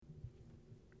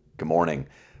Good morning.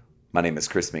 My name is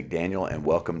Chris McDaniel, and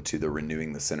welcome to the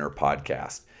Renewing the Center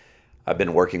podcast. I've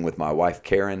been working with my wife,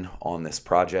 Karen, on this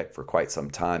project for quite some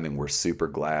time, and we're super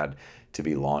glad to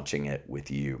be launching it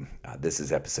with you. This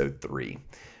is episode 3.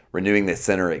 Renewing the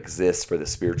Center exists for the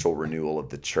spiritual renewal of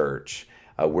the church.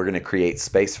 We're going to create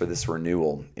space for this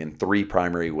renewal in 3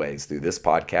 primary ways: through this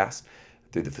podcast,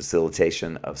 through the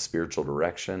facilitation of spiritual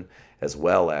direction, as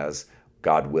well as,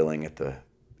 God willing, at the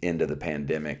end of the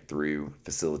pandemic, through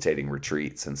facilitating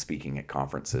retreats and speaking at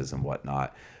conferences and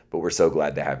whatnot. But we're so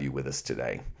glad to have you with us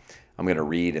today. I'm going to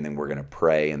read, and then we're going to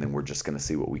pray, and then we're just going to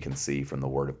see what we can see from the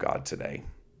Word of God today.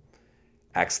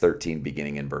 Acts 13,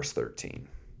 beginning in verse 13.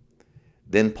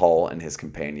 Then Paul and his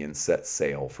companions set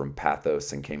sail from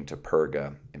Paphos and came to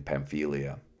Perga in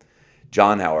Pamphylia.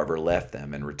 John, however, left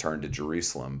them and returned to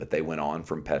Jerusalem, but they went on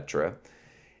from Petra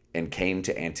and came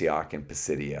to Antioch in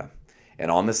Pisidia. And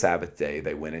on the Sabbath day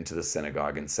they went into the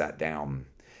synagogue and sat down.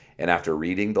 And after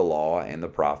reading the law and the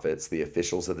prophets, the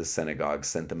officials of the synagogue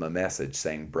sent them a message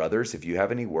saying, "Brothers, if you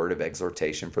have any word of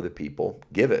exhortation for the people,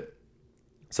 give it."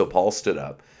 So Paul stood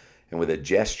up, and with a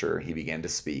gesture he began to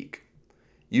speak.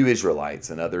 "You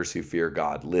Israelites and others who fear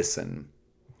God, listen.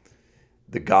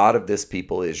 The God of this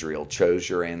people Israel chose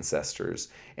your ancestors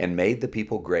and made the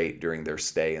people great during their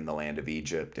stay in the land of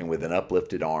Egypt, and with an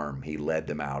uplifted arm he led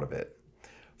them out of it.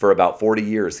 For about 40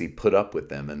 years he put up with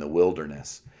them in the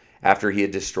wilderness. After he had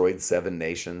destroyed 7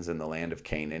 nations in the land of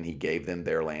Canaan, he gave them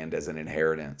their land as an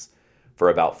inheritance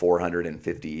for about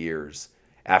 450 years.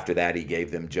 After that he gave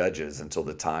them judges until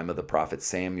the time of the prophet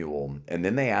Samuel, and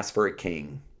then they asked for a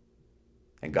king.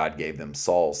 And God gave them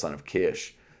Saul, son of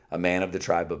Kish, a man of the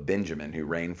tribe of Benjamin, who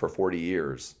reigned for 40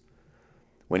 years.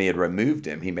 When he had removed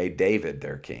him, he made David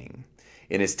their king.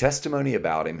 In his testimony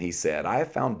about him, he said, 'I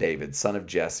have found David, son of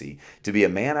Jesse, to be a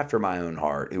man after my own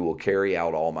heart, who will carry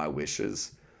out all my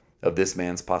wishes. Of this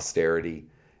man's posterity,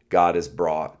 God has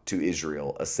brought to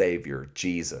Israel a Savior,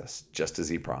 Jesus, just as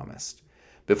he promised.'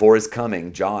 Before his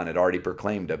coming, John had already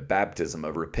proclaimed a baptism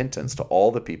of repentance to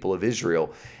all the people of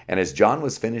Israel. And as John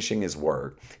was finishing his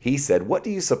work, he said, 'What do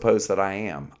you suppose that I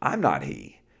am? I'm not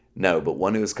he. No, but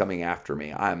one who is coming after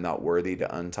me. I am not worthy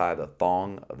to untie the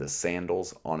thong of the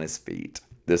sandals on his feet.'"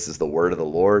 This is the word of the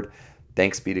Lord.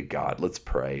 Thanks be to God. Let's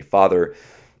pray. Father,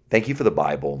 thank you for the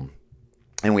Bible.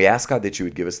 And we ask, God, that you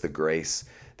would give us the grace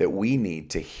that we need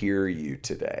to hear you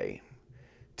today,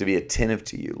 to be attentive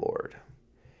to you, Lord,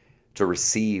 to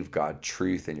receive, God,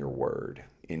 truth in your word.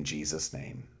 In Jesus'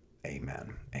 name,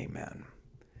 amen. Amen.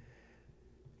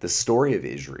 The story of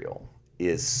Israel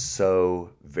is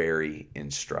so very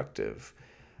instructive.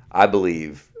 I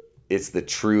believe it's the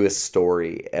truest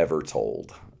story ever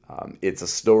told. It's a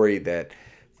story that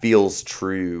feels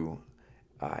true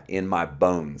in my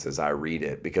bones as I read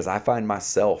it, because I find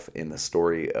myself in the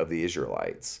story of the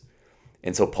Israelites.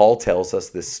 And so Paul tells us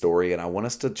this story, and I want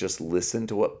us to just listen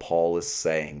to what Paul is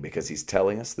saying, because he's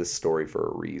telling us this story for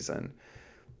a reason.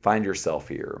 Find yourself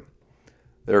here.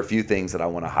 There are a few things that I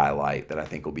want to highlight that I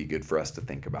think will be good for us to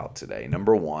think about today.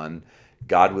 Number 1,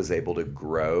 God was able to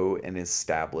grow and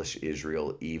establish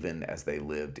Israel even as they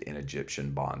lived in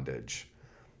Egyptian bondage.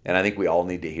 And I think we all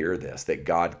need to hear this, that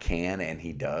God can and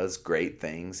he does great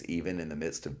things even in the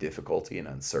midst of difficulty and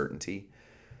uncertainty.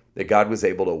 That God was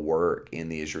able to work in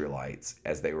the Israelites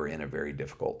as they were in a very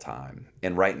difficult time.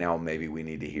 And right now, maybe we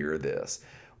need to hear this.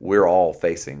 We're all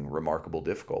facing remarkable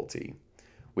difficulty.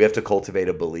 We have to cultivate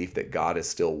a belief that God is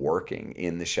still working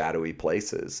in the shadowy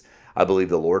places. I believe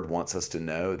the Lord wants us to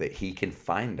know that he can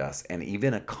find us and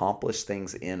even accomplish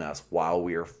things in us while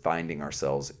we are finding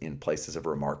ourselves in places of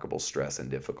remarkable stress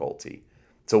and difficulty.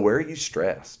 So where are you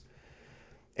stressed?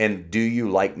 And do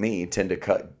you, like me, tend to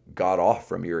cut God off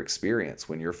from your experience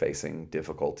when you're facing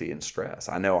difficulty and stress?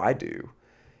 I know I do.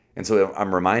 And so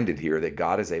I'm reminded here that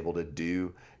God is able to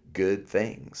do good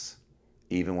things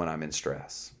even when I'm in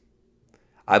stress.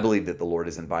 I believe that the Lord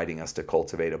is inviting us to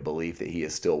cultivate a belief that he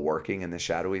is still working in the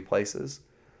shadowy places.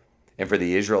 And for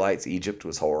the Israelites, Egypt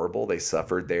was horrible. They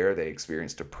suffered there. They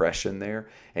experienced oppression there.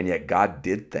 And yet God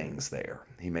did things there.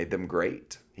 He made them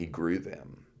great. He grew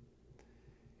them.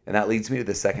 And that leads me to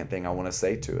the second thing I want to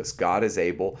say to us. God is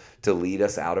able to lead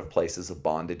us out of places of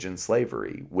bondage and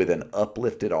slavery with an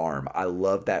uplifted arm. I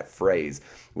love that phrase.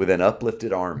 With an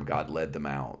uplifted arm, God led them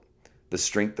out. The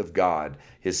strength of God,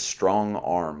 his strong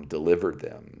arm delivered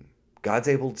them. God's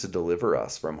able to deliver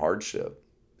us from hardship,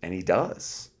 and he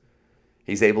does.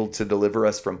 He's able to deliver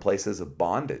us from places of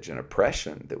bondage and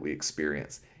oppression that we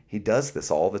experience. He does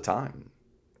this all the time.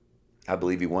 I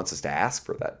believe he wants us to ask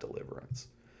for that deliverance.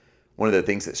 One of the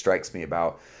things that strikes me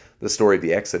about the story of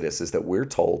the Exodus is that we're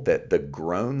told that the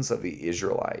groans of the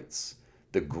Israelites,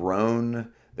 the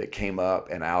groan that came up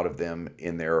and out of them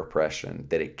in their oppression,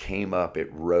 that it came up, it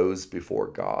rose before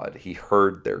God. He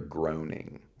heard their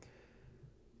groaning.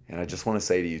 And I just want to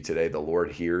say to you today, the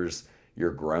Lord hears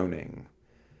your groaning.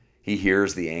 He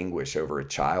hears the anguish over a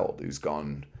child who's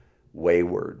gone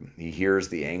wayward. He hears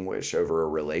the anguish over a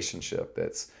relationship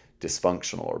that's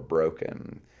dysfunctional or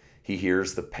broken. He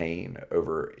hears the pain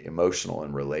over emotional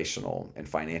and relational and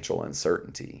financial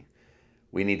uncertainty.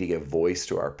 We need to give voice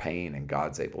to our pain, and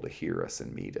God's able to hear us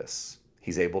and meet us.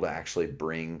 He's able to actually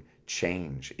bring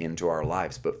change into our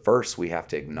lives. But first, we have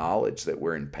to acknowledge that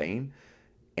we're in pain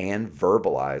and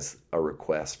verbalize a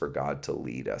request for God to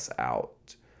lead us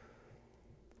out.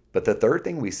 But the third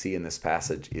thing we see in this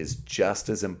passage is just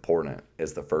as important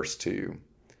as the first two.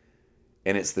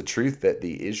 And it's the truth that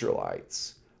the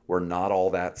Israelites were not all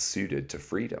that suited to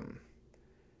freedom.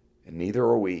 And neither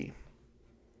are we.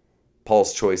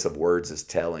 Paul's choice of words is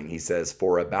telling. He says,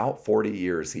 for about 40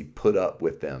 years he put up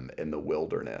with them in the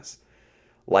wilderness.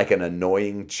 Like an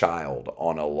annoying child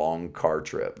on a long car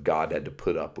trip, God had to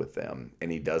put up with them,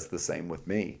 and he does the same with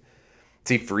me.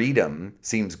 See, freedom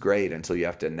seems great until you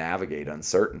have to navigate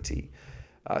uncertainty.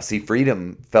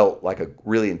 Freedom felt like a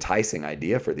really enticing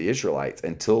idea for the Israelites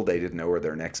until they didn't know where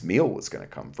their next meal was going to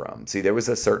come from. See, there was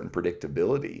a certain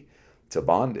predictability to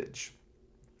bondage.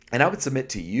 And I would submit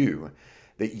to you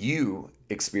that you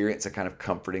experience a kind of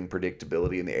comforting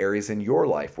predictability in the areas in your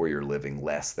life where you're living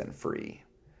less than free.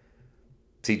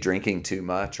 See, drinking too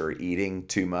much or eating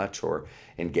too much or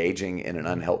engaging in an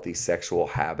unhealthy sexual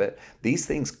habit, these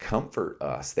things comfort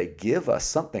us. They give us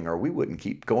something, or we wouldn't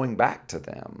keep going back to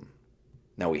them.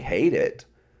 Now, we hate it,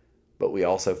 but we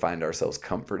also find ourselves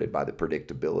comforted by the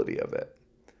predictability of it.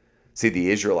 See, the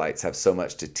Israelites have so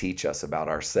much to teach us about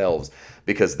ourselves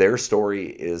because their story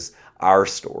is our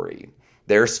story.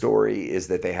 Their story is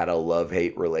that they had a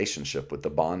love-hate relationship with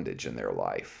the bondage in their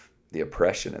life, the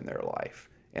oppression in their life.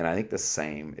 And I think the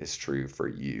same is true for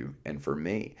you and for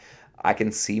me. I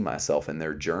can see myself in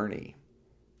their journey.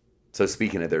 So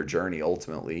speaking of their journey,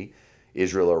 ultimately,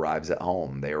 Israel arrives at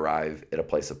home. They arrive at a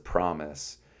place of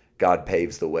promise. God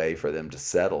paves the way for them to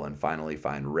settle and finally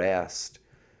find rest.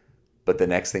 But the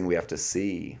next thing we have to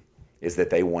see is that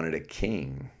they wanted a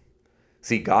king.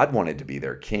 See, God wanted to be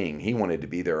their king. He wanted to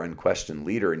be their unquestioned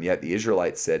leader. And yet the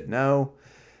Israelites said, no,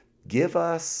 give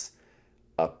us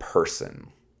a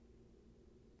person.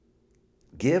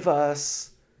 Give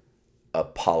us a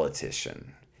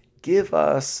politician. Give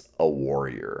us a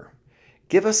warrior.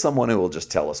 Give us someone who will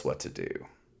just tell us what to do.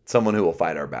 Someone who will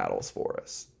fight our battles for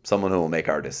us. Someone who will make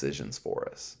our decisions for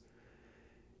us.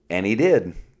 And he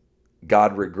did.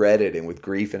 God regretted, and with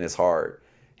grief in his heart,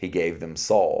 he gave them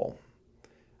Saul.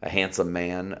 A handsome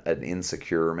man, an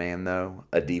insecure man though,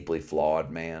 a deeply flawed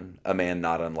man, a man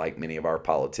not unlike many of our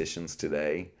politicians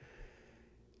today.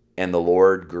 And the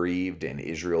Lord grieved, and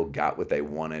Israel got what they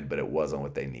wanted, but it wasn't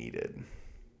what they needed.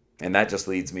 And that just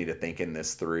leads me to thinking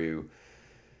this through.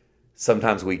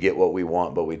 Sometimes we get what we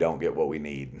want, but we don't get what we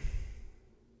need.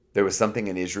 There was something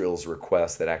in Israel's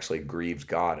request that actually grieved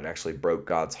God. It actually broke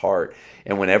God's heart.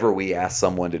 And whenever we ask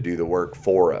someone to do the work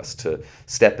for us, to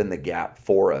step in the gap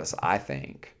for us, I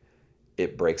think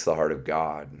it breaks the heart of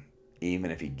God,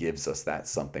 even if he gives us that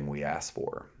something we ask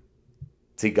for.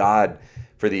 See, God,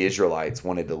 for the Israelites,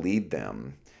 wanted to lead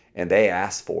them, and they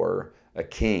asked for a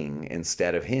king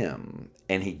instead of him.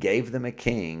 And he gave them a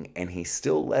king, and he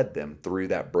still led them through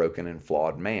that broken and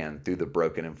flawed man, through the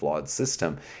broken and flawed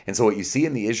system. And so what you see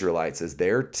in the Israelites is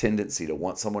their tendency to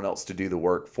want someone else to do the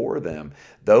work for them.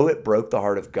 Though it broke the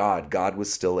heart of God, God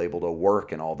was still able to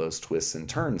work in all those twists and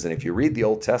turns. And if you read the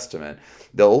Old Testament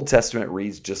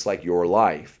reads just like your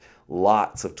life.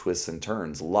 Lots of twists and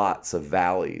turns, lots of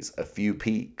valleys, a few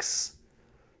peaks.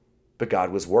 But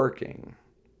God was working.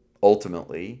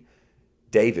 Ultimately,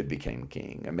 David became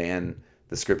king, a man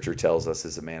the scripture tells us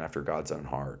is a man after God's own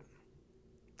heart.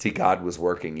 See, God was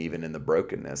working even in the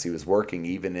brokenness. He was working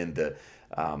even in the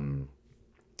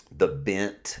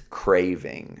bent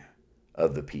craving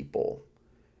of the people.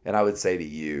 And I would say to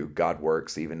you, God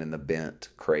works even in the bent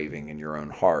craving in your own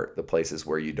heart, the places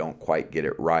where you don't quite get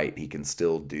it right. He can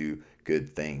still do good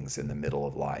things in the middle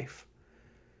of life.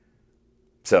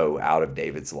 So out of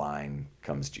David's line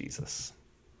comes Jesus.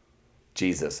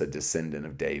 Jesus, a descendant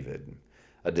of David,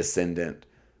 a descendant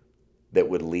that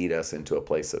would lead us into a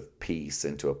place of peace,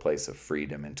 into a place of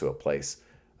freedom, into a place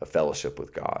of fellowship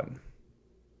with God.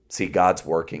 See, God's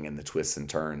working in the twists and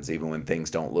turns, even when things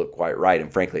don't look quite right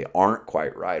and frankly aren't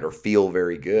quite right or feel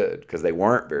very good, because they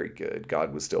weren't very good.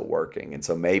 God was still working. And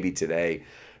so maybe today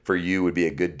for you would be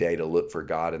a good day to look for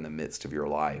God in the midst of your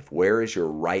life. Where is your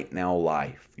right now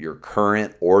life, your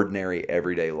current, ordinary,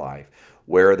 everyday life?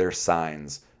 Where are there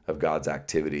signs of God's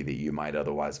activity that you might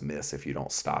otherwise miss if you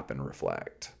don't stop and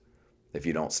reflect, if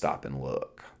you don't stop and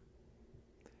look?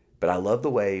 But I love the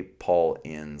way Paul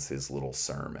ends his little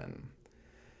sermon.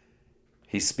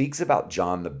 He speaks about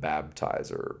John the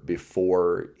Baptizer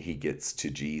before he gets to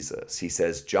Jesus. He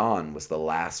says John was the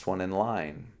last one in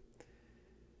line.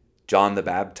 John the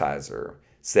Baptizer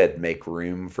said, make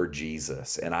room for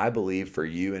Jesus. And I believe for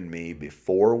you and me,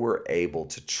 before we're able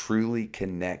to truly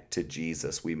connect to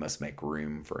Jesus, we must make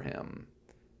room for him.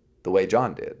 The way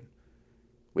John did.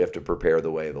 We have to prepare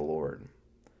the way of the Lord.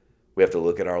 We have to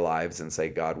look at our lives and say,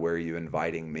 God, where are you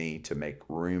inviting me to make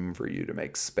room for you, to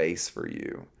make space for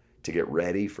you, to get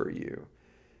ready for you?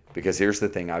 Because here's the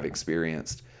thing I've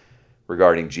experienced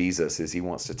regarding Jesus is he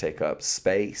wants to take up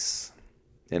space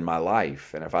in my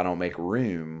life. And if I don't make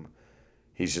room,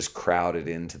 he's just crowded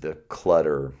into the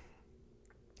clutter.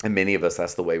 And many of us,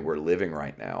 that's the way we're living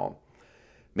right now.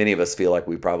 Many of us feel like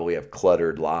we probably have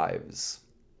cluttered lives.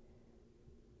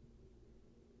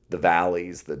 The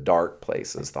valleys, the dark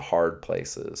places, the hard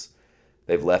places,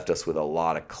 they've left us with a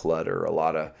lot of clutter, a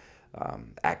lot of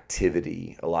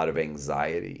activity, a lot of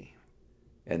anxiety.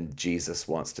 And Jesus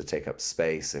wants to take up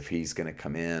space. If he's going to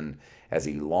come in as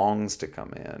he longs to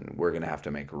come in, we're going to have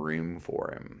to make room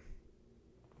for him.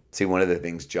 See, one of the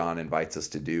things John invites us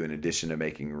to do in addition to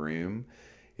making room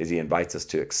is he invites us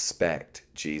to expect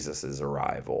Jesus'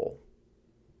 arrival.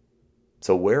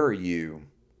 So where are you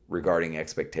regarding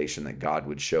expectation that God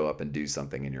would show up and do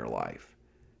something in your life?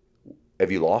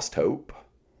 Have you lost hope?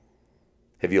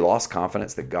 Have you lost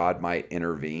confidence that God might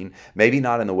intervene? Maybe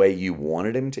not in the way you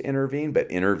wanted him to intervene,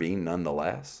 but intervene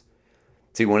nonetheless.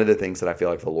 See, one of the things that I feel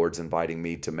like the Lord's inviting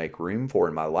me to make room for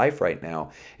in my life right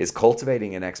now is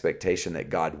cultivating an expectation that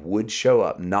God would show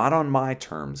up, not on my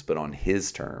terms, but on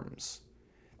his terms.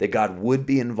 That God would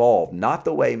be involved, not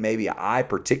the way maybe I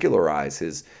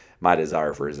particularize my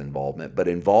desire for his involvement, but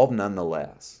involved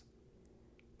nonetheless.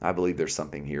 I believe there's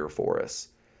something here for us.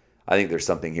 I think there's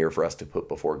something here for us to put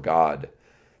before God.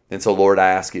 And so, Lord,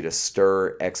 I ask you to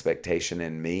stir expectation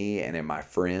in me and in my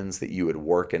friends, that you would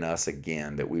work in us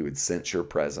again, that we would sense your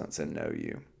presence and know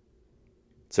you.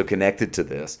 So connected to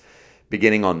this,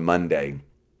 beginning on Monday,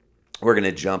 we're going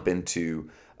to jump into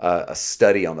a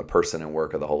study on the person and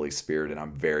work of the Holy Spirit, and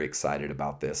I'm very excited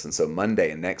about this. And so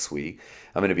Monday and next week,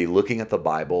 I'm going to be looking at the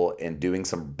Bible and doing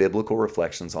some biblical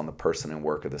reflections on the person and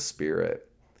work of the Spirit.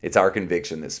 It's our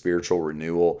conviction that spiritual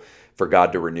renewal, for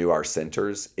God to renew our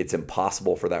centers, it's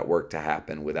impossible for that work to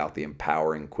happen without the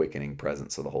empowering, quickening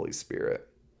presence of the Holy Spirit.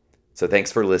 So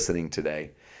thanks for listening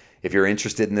today. If you're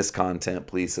interested in this content,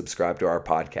 please subscribe to our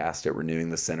podcast at Renewing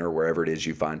the Center, wherever it is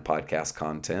you find podcast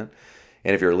content.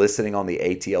 And if you're listening on the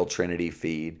ATL Trinity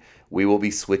feed, we will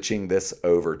be switching this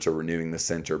over to Renewing the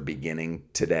Center beginning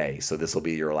today. So this will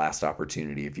be your last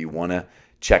opportunity. If you want to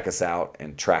check us out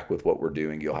and track with what we're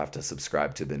doing, you'll have to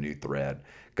subscribe to the new thread.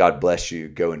 God bless you.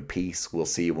 Go in peace. We'll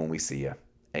see you when we see you.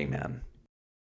 Amen.